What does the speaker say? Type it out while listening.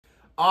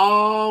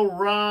All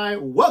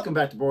right, welcome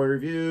back to Boring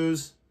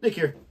Reviews. Nick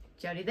here.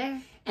 Jodi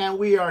there. And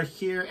we are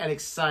here and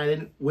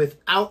excited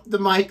without the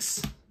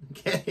mics,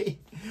 okay?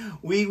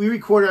 We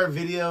record our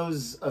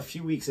videos a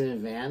few weeks in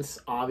advance,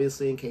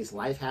 obviously, in case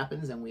life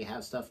happens and we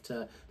have stuff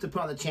to put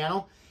on the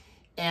channel.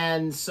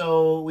 And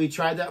so we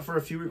tried that for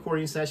a few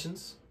recording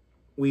sessions.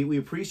 We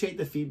appreciate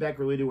the feedback,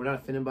 really do. We're not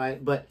offended by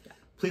it, but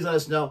please let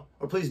us know,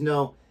 or please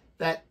know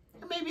that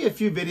there may be a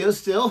few videos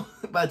still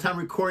by the time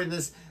recording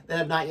this that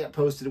have not yet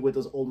posted with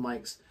those old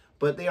mics,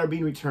 but they are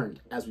being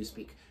returned as we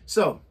speak.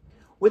 So,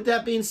 with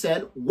that being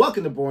said,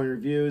 welcome to Boring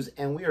Reviews,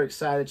 and we are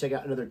excited to check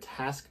out another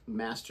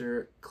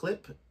Taskmaster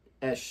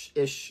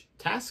clip-ish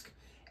task.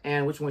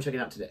 And which one are we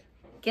checking out today?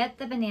 Get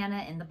the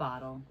banana in the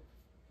bottle.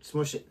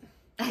 Smush it.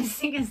 I was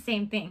thinking the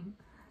same thing.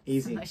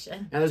 Easy. Smush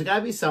it. Now, there's got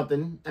to be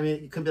something. I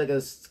mean, it could be like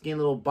a skinny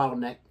little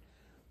bottleneck,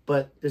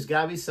 but there's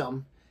got to be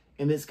something.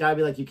 And it's got to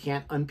be like you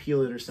can't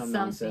unpeel it or some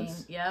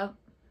nonsense. Yep.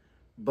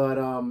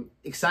 But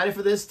excited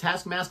for this.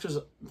 Taskmaster's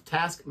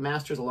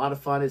a lot of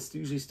fun. It's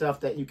usually stuff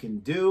that you can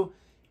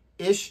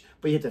do-ish,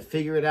 but you have to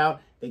figure it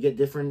out. They get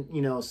different,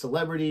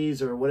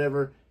 celebrities or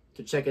whatever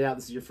to check it out.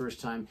 This is your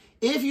first time.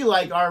 If you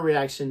like our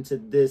reaction to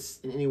this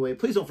in any way,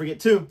 please don't forget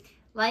to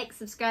like,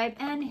 subscribe,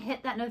 and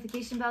hit that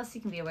notification bell so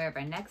you can be aware of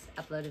our next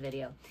uploaded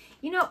video.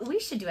 We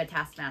should do a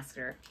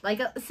Taskmaster,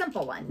 like a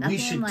simple one. We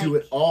should do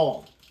it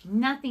all.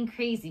 Nothing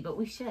crazy, but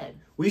we should.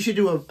 We should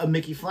do a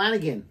Mickey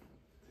Flanagan.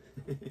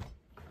 I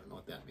don't know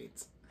what that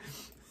means.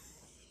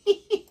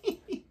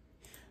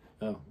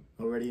 Oh,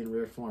 already in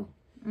rare form.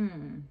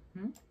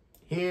 Mm-hmm.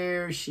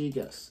 Here she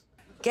goes.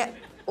 Get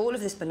all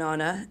of this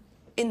banana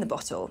in the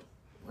bottle.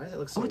 Why does it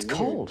look so it's weird?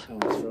 cold. Oh,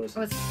 it's frozen.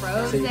 Oh, it's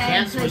frozen, So you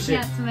can't smush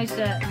it. smush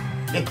it.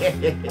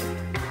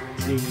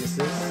 Geniuses.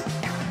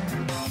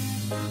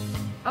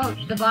 Oh,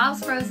 the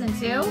bottle's frozen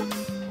too?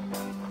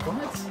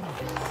 What?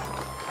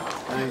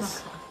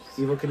 Nice.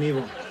 Evil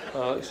Knievel.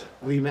 Alex.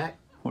 Lee Mac.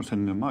 What's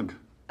in the mug?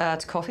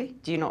 It's coffee.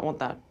 Do you not want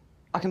that?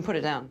 I can put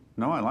it down.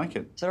 No, I like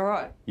it. Is that all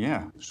right?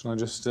 Yeah. Shall I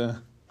just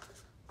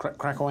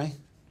crack away?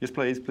 Yes,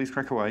 please. Please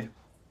crack away.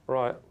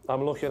 Right,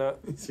 I'm looking at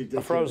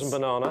a frozen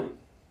banana.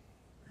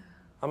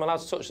 I'm allowed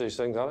to touch these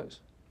things,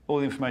 Alex? All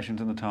the information's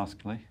in the task,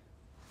 Lee.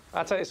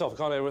 I take this off, I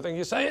can't hear everything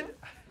you're saying.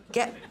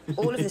 Get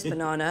all of this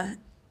banana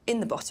in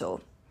the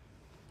bottle.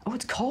 Oh,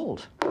 it's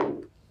cold.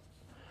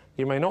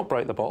 You may not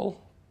break the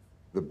bottle.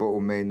 The bottle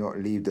may not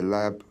leave the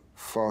lab.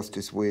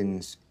 Fastest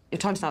wins. Your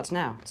time starts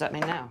now. Does that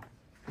mean now?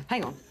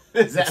 Hang on.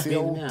 Does that It's the mean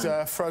old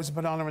now? frozen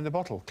banana in the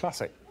bottle.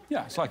 Classic.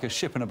 Yeah, it's like a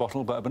ship in a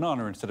bottle, but a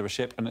banana instead of a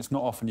ship, and it's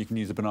not often you can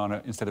use a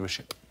banana instead of a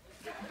ship.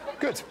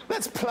 Good.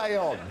 Let's play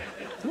on.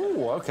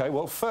 Ooh, OK.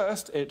 Well,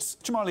 first, it's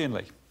Jamali and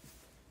Lee.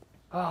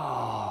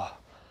 Ah.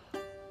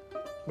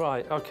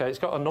 Right, OK, it's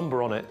got a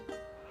number on it.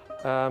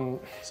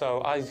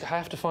 So I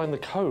have to find the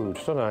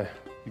code, don't I?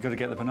 You've got to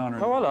get the banana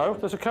in. Oh, hello,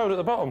 there's a code at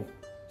the bottom.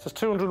 It says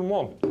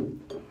 201.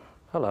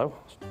 Hello.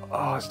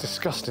 Oh, it's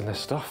disgusting, this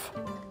stuff.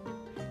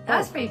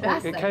 That's pretty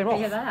fast, It though, came to off.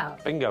 figure that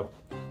out. Bingo.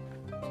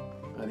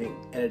 I think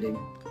editing.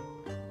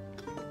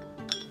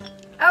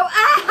 Oh,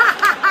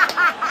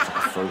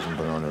 Frozen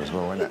banana as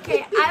well, isn't it?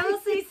 Okay, I will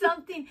say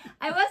something.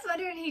 I was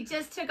wondering, he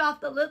just took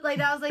off the lid like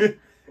that. I was like,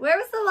 where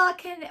was the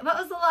lock? What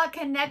was the lock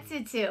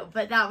connected to?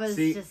 But that was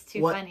just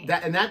too funny.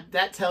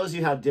 That tells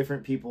you how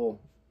different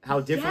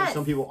Yes.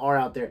 some people are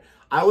out there.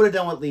 I would have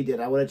done what Lee did.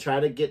 I would have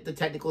tried to get the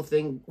technical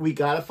thing. We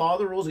got to follow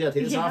the rules. We got to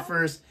take this off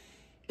first.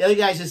 The other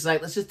guy's just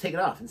like, let's just take it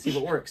off and see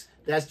what works.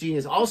 That's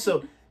genius. Also,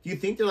 do you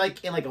think they're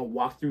like in like a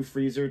walk-through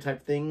freezer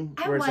type thing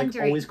where it's like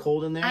always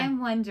cold in there? I'm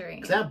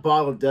wondering. Because that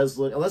bottle does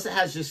look, unless it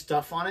has just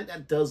stuff on it,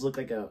 that does look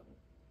like a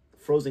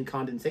frozen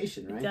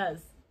condensation, right? It does.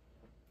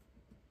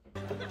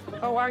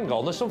 Oh, hang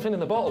on, there's something in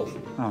the bottle.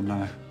 Oh,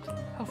 no.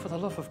 Oh, for the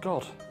love of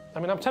God. I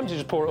mean, I'm tempted to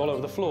just pour it all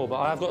over the floor, but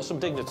I've got some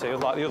dignity,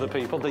 unlike the other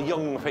people, the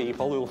young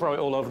people who will throw it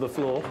all over the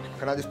floor.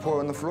 Can I just pour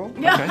it on the floor?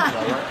 Yeah.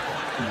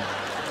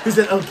 Okay. Who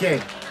said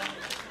okay?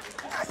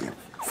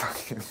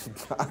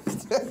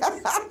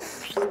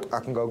 I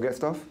can go get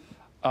stuff?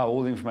 Oh,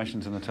 all the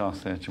information's in the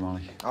task there,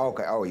 Jamali. Oh,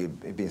 OK. Oh, you're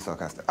being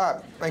sarcastic. All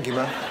right, thank you,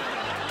 man.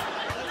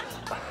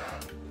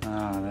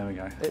 Ah, there we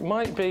go. It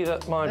might be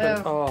that my...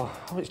 Oh,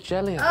 it's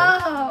jelly, I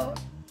think. Oh.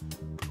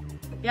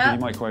 Did Yeah. you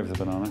microwave the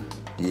banana?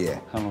 Yeah.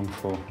 How long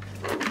for?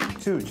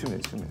 2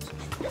 minutes.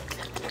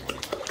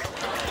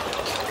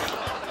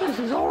 This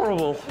is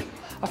horrible.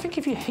 I think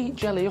if you heat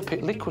jelly up,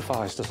 it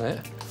liquefies, doesn't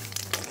it?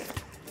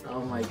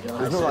 Oh my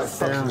God. There's no like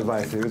suction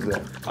device here, is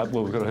there?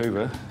 Well, we've got a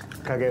Hoover.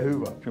 Can I get a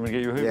Hoover? Do you want me to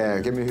get you a Hoover? Yeah,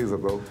 give me a Hoover,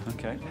 bro.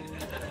 OK.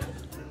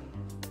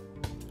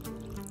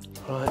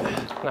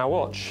 Right, now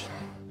watch.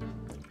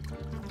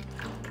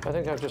 I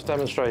think I've just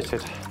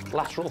demonstrated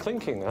lateral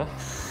thinking there.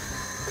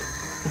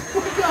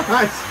 Oh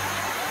my God.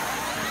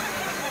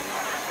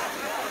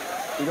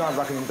 You don't have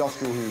like an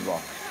industrial Hoover?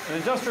 An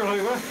industrial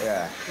Hoover?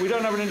 Yeah. We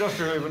don't have an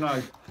industrial Hoover,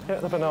 no.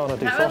 Get the banana defrosted.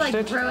 That would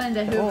like ruin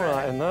the Hoover. All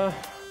right in there.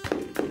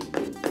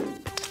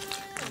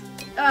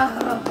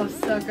 Oh,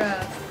 so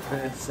gross.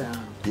 That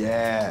sound.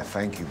 Yeah,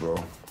 thank you, bro.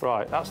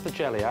 Right, that's the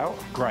jelly out.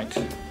 Great.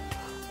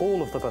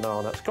 All of the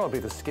banana. It's got to be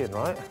the skin,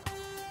 right?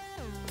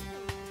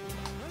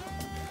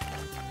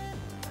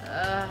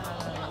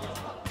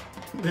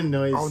 The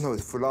noise. Oh no,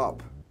 it's full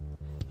up.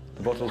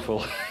 The bottle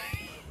full.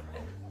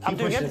 I'm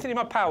doing everything in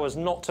my powers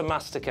not to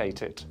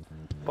masticate it.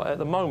 But at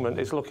the moment,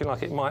 it's looking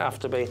like it might have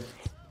to be...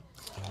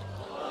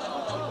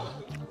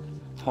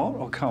 Hot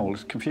or cold?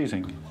 It's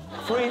confusing.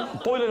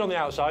 Boiling on the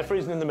outside,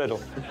 freezing in the middle.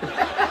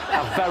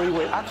 Very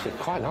weird. Actually,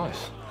 quite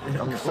nice.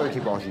 I'm sorry to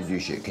keep asking you to do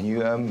shit. Can you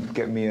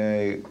get me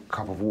a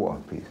cup of water,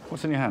 please?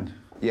 What's in your hand?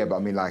 Yeah, but I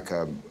mean like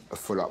a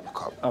full-up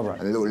cup. Oh, right.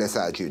 And a little less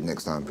attitude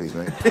next time, please,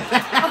 mate.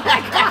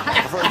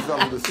 I thought it's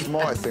done the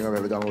smartest thing I've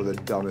ever done or the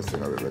dumbest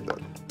thing I've ever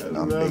done. And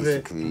I'm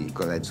basically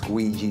gonna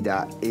squeegee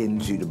that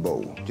into the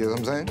bowl. Do you know what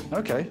I'm saying?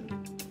 OK.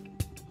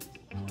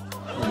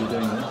 What are you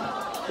doing then?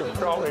 Just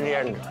throw it in the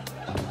end.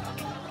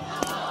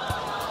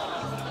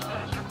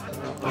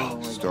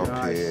 Stop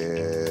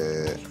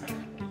it.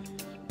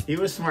 He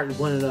was smart to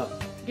blend it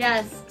up.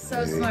 Yes,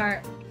 so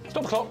smart.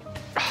 Stop the clock.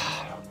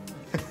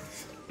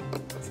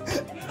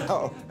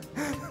 Oh.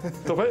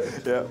 Stop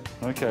it. Yeah.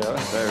 OK.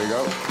 There we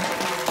go.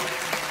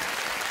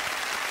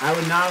 I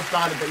would not have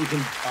thought it, but you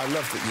can. I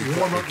love that you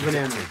warm up the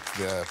banana.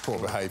 the poor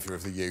behaviour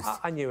of the youth.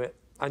 I knew it.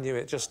 I knew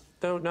it. Just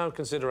no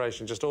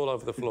consideration. Just all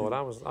over the floor. And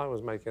I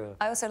was making a...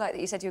 I also like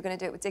that you said you were going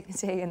to do it with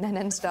dignity and then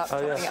ended up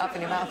topping it up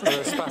in your mouth.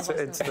 Spat it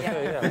into the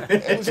thing, yeah.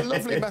 It was a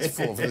lovely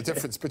metaphor for the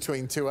difference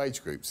between two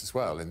age groups as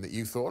well, in that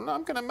you thought, no,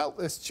 I'm going to melt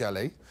this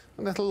jelly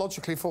and it'll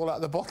logically fall out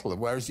of the bottle,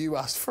 whereas you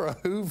asked for a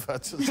Hoover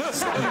to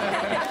just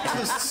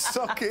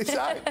suck it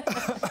out.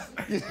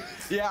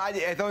 Yeah,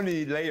 it's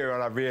only later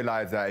on I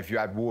realised that if you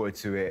add water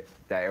to it,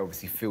 that it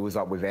obviously fills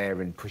up with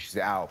air and pushes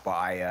it out. But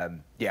I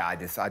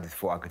just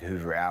thought I could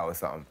Hoover it out or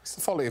something. It's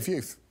the folly of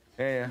youth.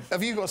 Yeah.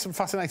 Have you got some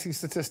fascinating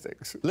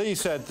statistics? Lee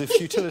said the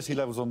futility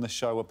levels on this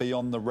show are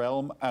beyond the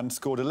realm and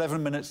scored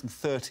 11 minutes and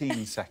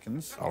 13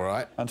 seconds. All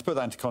right. And to put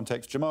that into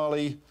context,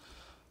 Jamali,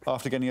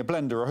 after getting a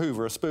blender, a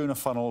Hoover, a spoon, a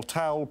funnel,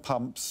 towel,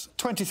 pumps,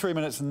 23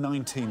 minutes and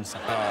 19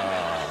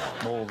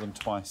 seconds. More than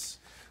twice.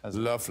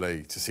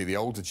 Lovely to see the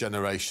older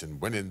generation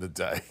winning the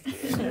day.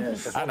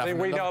 Yes. One thing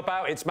we know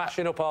about, it's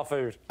mashing up our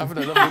food. Having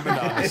a lovely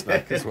banana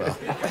snack as well.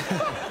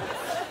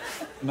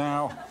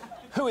 Now,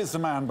 who is the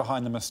man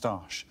behind the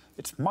moustache?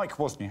 It's Mike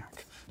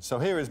Wozniak. So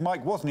here is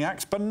Mike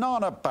Wozniak's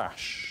Banana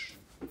Bash.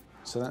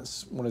 So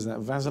that's, what is that,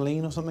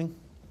 Vaseline or something?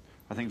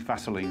 I think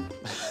Vaseline.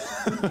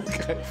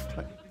 OK.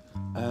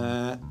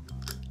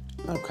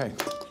 OK.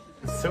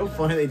 It's so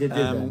funny they did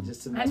that.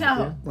 Just to I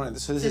know. Right,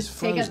 so this Just is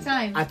take frozen. up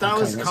time. I thought it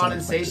was that's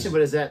condensation,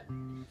 but is that...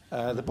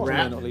 The bottle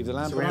wrap? may not leave the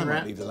lab, Saran but I might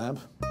wrap? leave the lab.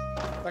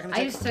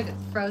 I just took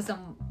frozen,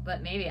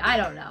 but maybe. I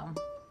don't know.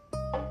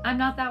 I'm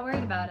not that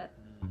worried about it.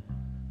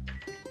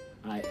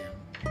 I am.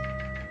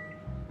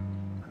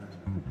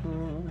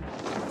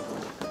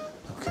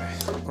 OK,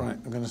 right,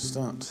 I'm going to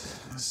start.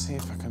 See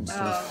if I can sort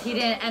Oh, he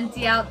didn't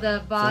empty out the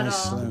very bottle.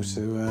 slow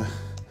to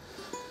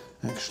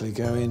actually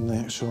go in the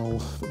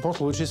actual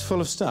bottle, which is full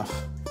of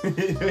stuff.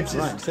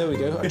 Right, there we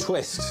go, a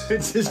twist.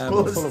 It's just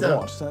full of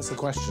stuff. What? That's the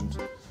question.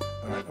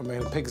 All right, I'm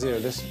making a pig zero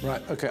this.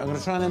 Right, OK, I'm going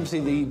to try and empty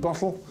the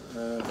bottle.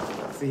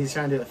 See, he's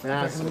trying to do it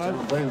fast, which I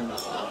don't blame him.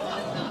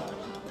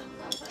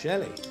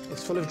 Jelly.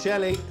 It's full of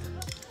jelly.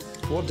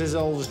 What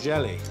dissolves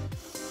jelly?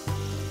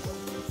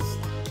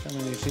 Come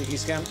in, you cheeky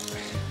scamp.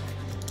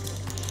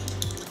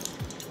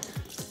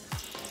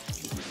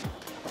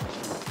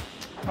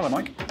 Hello,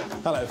 Mike.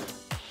 Hello.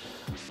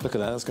 Look at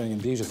that, that's going in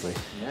beautifully.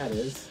 Yeah, it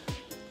is.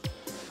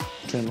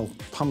 General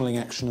pummeling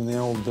action in the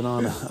old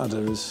banana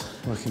udder is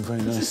working very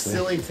It's a nicely.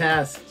 silly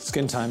task.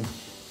 Skin time. Do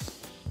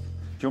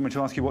you want me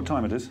to ask you what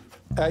time it is?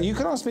 You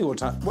can ask me what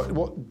time. What?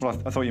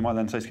 Well, I thought you might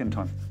then say skin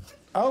time.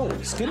 Oh,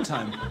 skin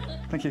time.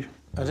 Thank you.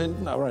 I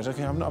didn't. No, right.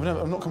 Okay. I've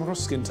not come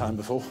across skin time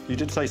before. You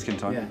did say skin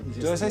time. Yeah.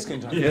 Did I say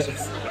skin time?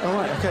 Yes. Oh,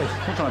 right. Okay.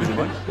 What time is it,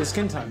 Mike? It's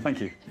skin time. Thank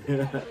you.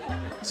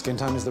 Skin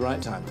time is the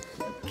right time.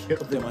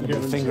 Killed Don't mind a bit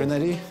of finger in there,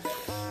 do you?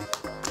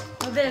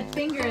 A bit of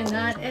finger in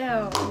that.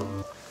 Ew.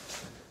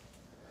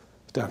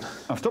 Done.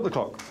 I've stopped the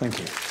clock. Thank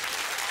you.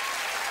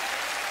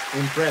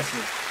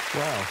 Impressive.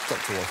 Wow,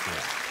 Dr.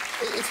 Wozniak.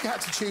 If you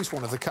had to choose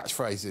one of the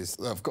catchphrases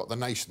that have got the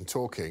nation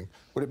talking,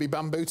 would it be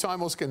bamboo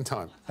time or skin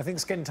time? I think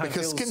skin time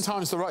Because skin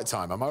time's the right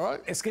time, am I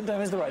right? Skin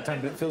time is the right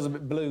time, but it feels a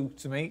bit blue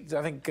to me.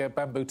 I think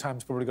bamboo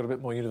time's probably got a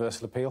bit more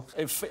universal appeal.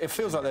 It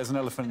feels like there's an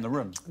elephant in the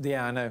room.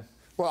 Yeah, I know.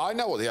 Well, I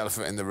know what the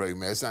elephant in the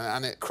room is,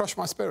 and it crushed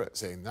my spirit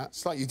seeing that.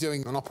 It's like you're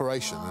doing an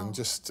operation and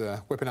just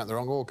whipping out the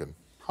wrong organ.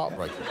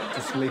 Heartbreaking.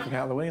 Just leaping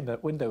out the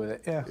window with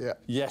it, yeah. Yeah.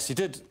 Yes, he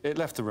did. It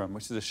left the room,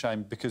 which is a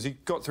shame because he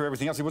got through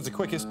everything else. He was the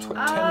quickest. 10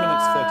 minutes,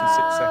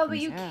 36 seconds. but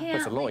you can't.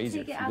 It's a lot like,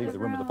 easier take if it you out leave the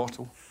room with the room.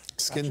 bottle.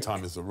 Skin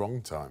time is the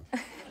wrong time.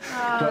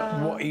 But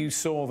what you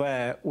saw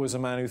there was a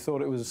man who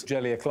thought it was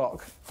jelly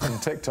o'clock from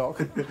TikTok.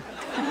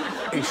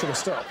 He should have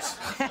stopped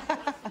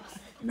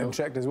and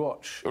checked his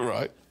watch. All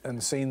right.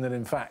 And seen that,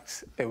 in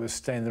fact, it was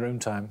stay in the room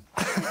time.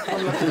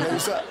 Unlucky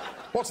loser.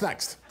 What's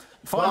next?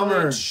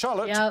 Finally, it's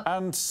Charlotte Yep.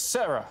 and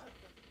Sarah.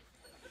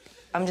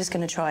 I'm just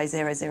going to try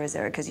 0, 0,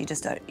 0 because you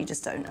just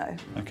don't know.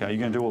 OK, you're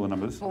going to do all the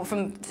numbers? Well,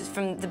 from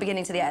the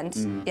beginning to the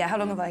end. Yeah. How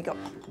long have I got?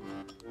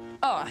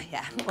 Oh,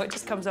 yeah. Well, it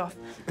just comes off.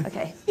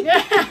 OK.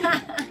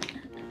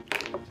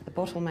 The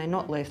bottle may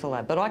not leave the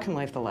lab, but I can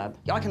leave the lab.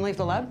 I can leave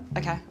the lab?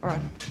 Okay, all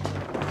right.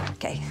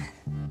 Okay.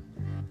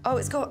 Oh,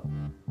 it's got...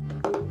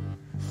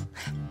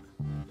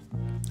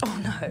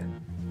 Oh, no.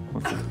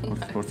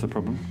 What's the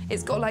problem?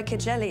 It's got, like, a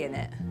jelly in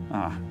it.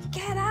 Ah.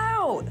 Get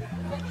out!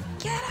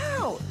 Get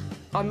out!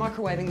 I'm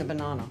microwaving the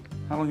banana.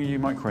 How long are you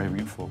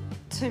microwaving it for?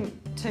 2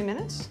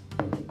 minutes?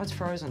 Oh, it's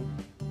frozen.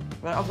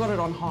 But I've got it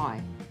on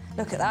high.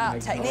 Look at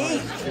that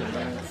technique.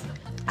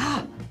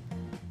 Ah!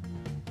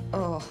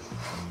 Oh.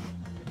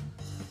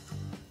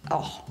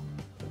 Oh.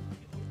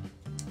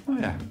 Oh,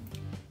 yeah.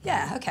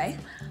 Yeah, okay.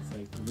 It's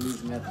like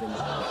lose nothing.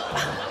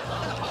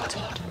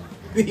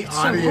 The audience.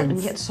 So hot and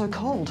yet so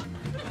cold.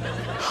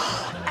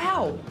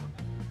 Ow!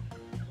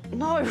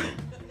 No!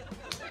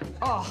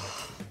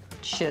 Oh,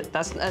 shit,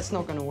 that's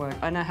not gonna work.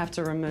 I now have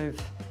to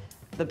remove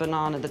the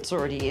banana that's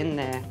already in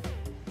there.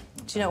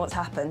 Do you know what's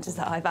happened? Is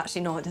that I've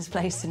actually not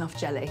displaced enough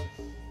jelly.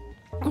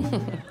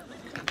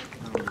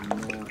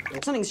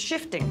 Something's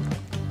shifting.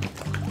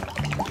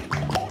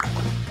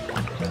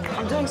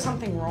 I'm doing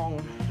something wrong.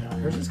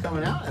 Hers is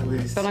coming out, at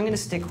least. But I'm gonna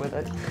stick with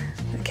it.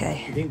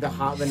 Okay. You think the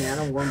hot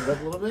banana warmed it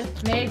up a little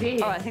bit?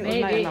 Maybe. Oh, I think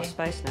we've made enough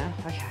space now.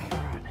 Okay, all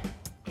right.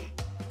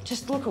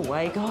 Just look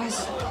away,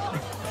 guys.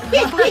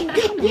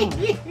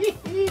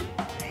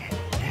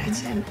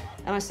 And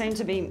I seem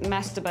to be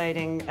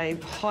masturbating a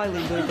highly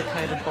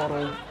lubricated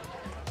bottle,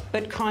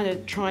 but kind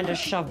of trying to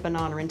shove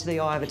banana into the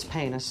eye of its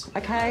penis,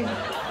 okay?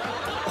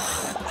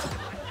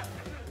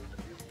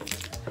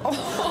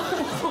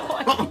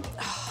 Oh,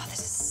 this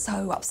is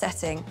so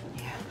upsetting.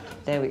 Yeah,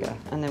 there we go.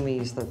 And then we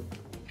use the...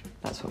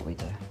 That's what we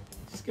do.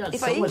 She's got If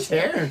so I much eat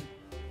it- hair.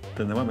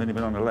 Then there won't be any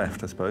banana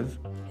left, I suppose.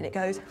 And it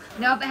goes.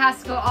 Nope, it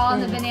has to go all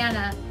in the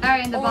banana. Or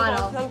in the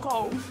bottle. So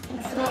cold. It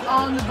has to go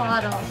all in the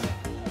bottle.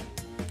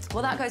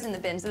 Well, that goes in the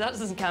bin, so that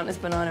doesn't count as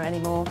banana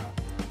anymore.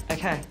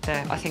 Okay,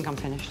 there. I think I'm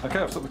finished. OK,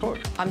 I've stopped the clock.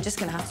 I'm just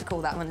going to have to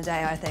call that one a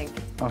day, I think.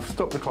 I've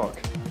stopped the clock.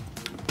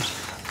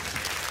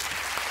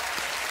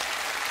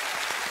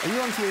 Are you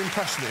under the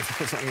impression that if you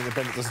put something in the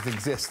bin that doesn't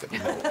exist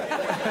anymore?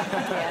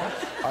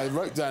 I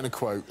wrote down a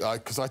quote,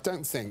 because I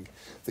don't think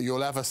that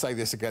you'll ever say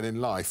this again in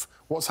life.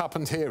 What's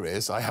happened here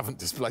is I haven't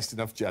displaced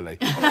enough jelly.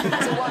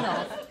 It's a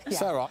one-off. Yeah.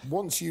 Sarah,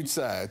 once you'd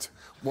said,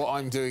 what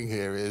I'm doing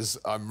here is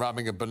I'm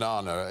ramming a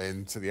banana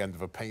into the end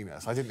of a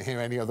penis, I didn't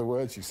hear any other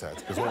words you said,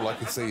 because all I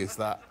could see is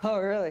that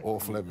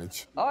awful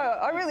image.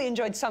 I really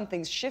enjoyed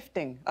Something's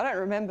Shifting. I don't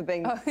remember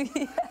being... Oh,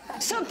 yeah.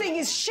 Something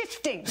is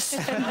shifting!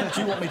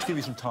 Do you want me to give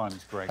you some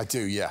times, Greg? I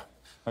do, yeah.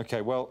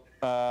 OK, well,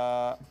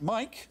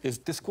 Mike is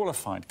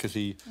disqualified because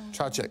he...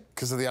 Tragic,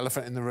 because of the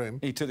elephant in the room.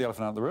 He took the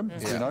elephant out of the room,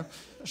 as Yeah. you know.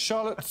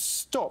 Charlotte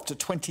stopped at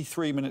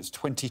 23 minutes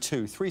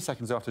 22, 3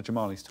 seconds after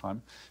Jamali's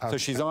time. Okay. So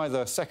she's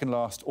either second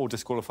last or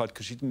disqualified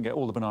because she didn't get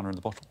all the banana in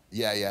the bottle.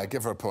 Yeah,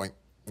 give her a point.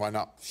 Why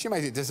not? She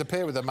made it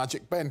disappear with a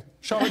magic bin.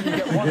 Charlotte, you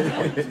get 1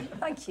 point.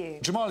 Thank you.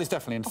 Jamali's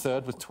definitely in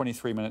third with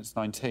 23 minutes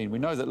 19. We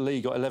know that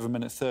Lee got 11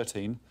 minutes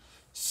 13.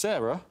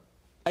 Sarah,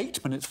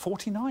 8 minutes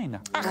 49.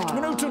 Acht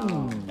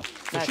minuten.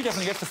 So she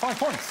definitely gets the 5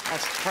 points.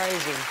 That's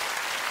crazy.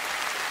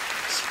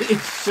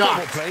 She's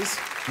shocked. Please.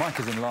 Mike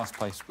is in last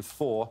place with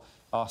 4.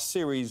 Our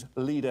series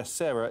leader,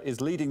 Sarah, is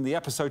leading the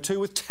episode 2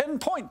 with 10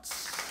 points.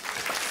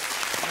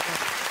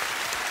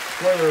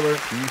 Spoiler alert.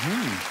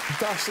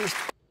 That's just...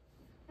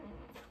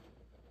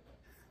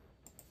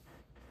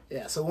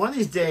 Yeah, so one of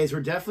these days,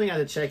 we're definitely going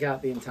to check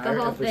out the entire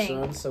whole episode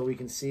thing. so we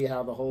can see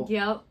how the whole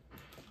Yep.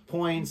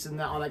 points and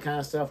all that kind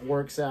of stuff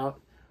works out.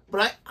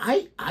 But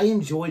I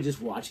enjoy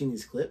just watching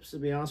these clips, to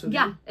be honest with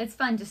Yeah, you. it's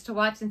fun just to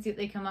watch and see what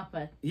they come up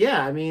with.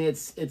 Yeah, I mean,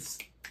 it's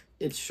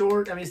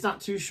short. I mean, it's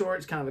not too short.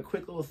 It's kind of a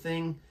quick little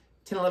thing.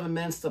 10, 11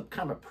 minutes, the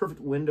kind of a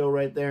perfect window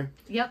right there.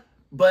 Yep.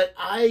 But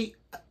I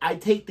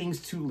take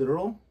things too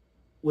literal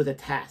with a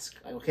task,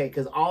 okay?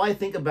 Because all I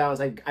think about is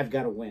I've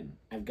got to win.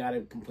 I've got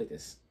to complete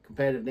this.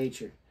 Competitive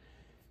nature.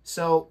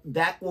 So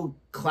that will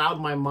cloud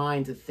my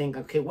mind to think,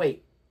 okay,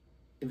 wait,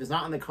 if it's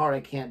not in the card,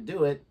 I can't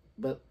do it.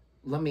 But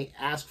let me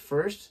ask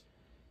first.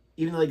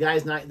 Even though the guy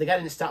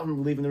didn't stop him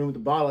from leaving the room with the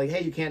bottle, like,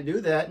 hey, you can't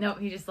do that. No,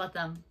 he just let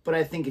them. But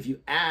I think if you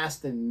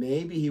asked, then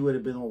maybe he would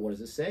have been, well, what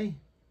does it say?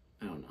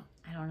 I don't know.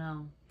 I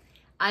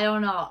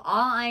don't know. All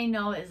I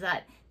know is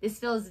that this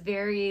feels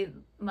very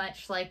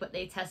much like what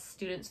they test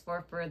students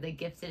for the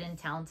Gifted and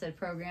Talented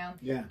program.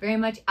 Yeah. Very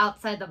much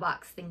outside the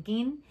box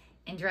thinking.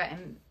 And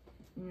I'm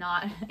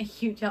not a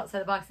huge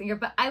outside the box thinker,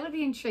 but I would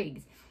be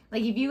intrigued.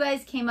 Like if you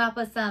guys came up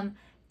with some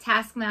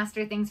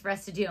Taskmaster things for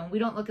us to do, and we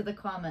don't look at the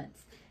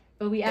comments,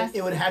 but we asked...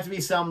 It would have to be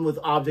something with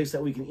objects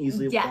that we can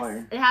easily acquire.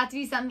 Yes, it had to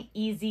be something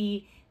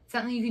easy,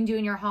 something you can do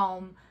in your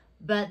home.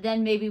 But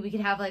then maybe we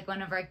could have like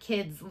one of our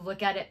kids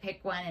look at it,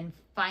 pick one, and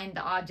find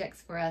the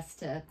objects for us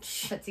to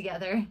put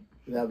together.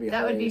 That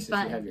would be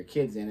fun. If you have your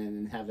kids in it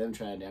and have them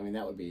try it. I mean,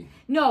 that would be...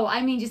 No,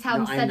 I mean just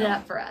have them set it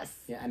up for us.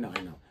 Yeah, I know.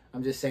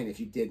 I'm just saying if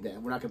you did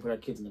that. We're not going to put our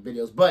kids in the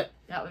videos, but...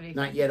 That would be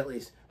Not fun. yet, at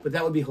least. But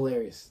that would be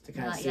hilarious to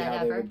kind of Not see yet, how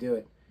they ever. would do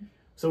it.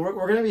 So we're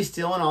going to be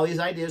stealing all these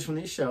ideas from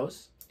these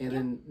shows and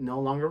then no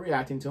longer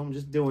reacting to them,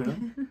 just doing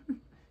them.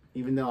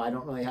 Even though I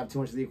don't really have too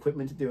much of the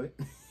equipment to do it.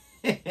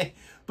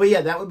 But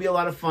yeah, that would be a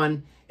lot of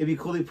fun. It'd be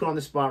cool to put on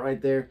the spot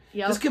right there.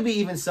 Yep. This could be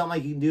even something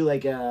like you can do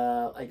like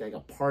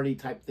a party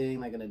type thing,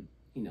 like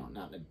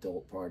not an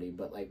adult party,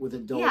 but like with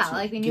adults. Yeah,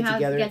 like when you have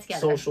together,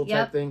 get-together. social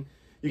type thing.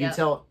 You can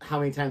tell how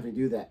many times we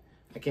do that.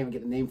 I can't even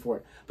get the name for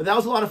it. But that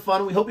was a lot of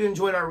fun. We hope you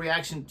enjoyed our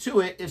reaction to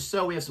it. If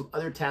so, we have some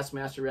other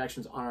Taskmaster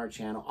reactions on our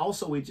channel.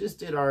 Also, we just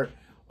did our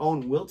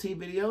own Wilty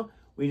video.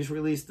 We just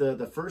released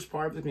the first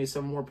part. There's going to be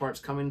some more parts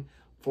coming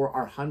for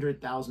our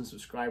 100,000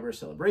 subscriber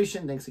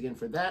celebration. Thanks again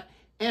for that.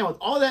 And with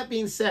all that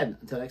being said,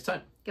 until next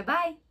time.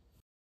 Goodbye.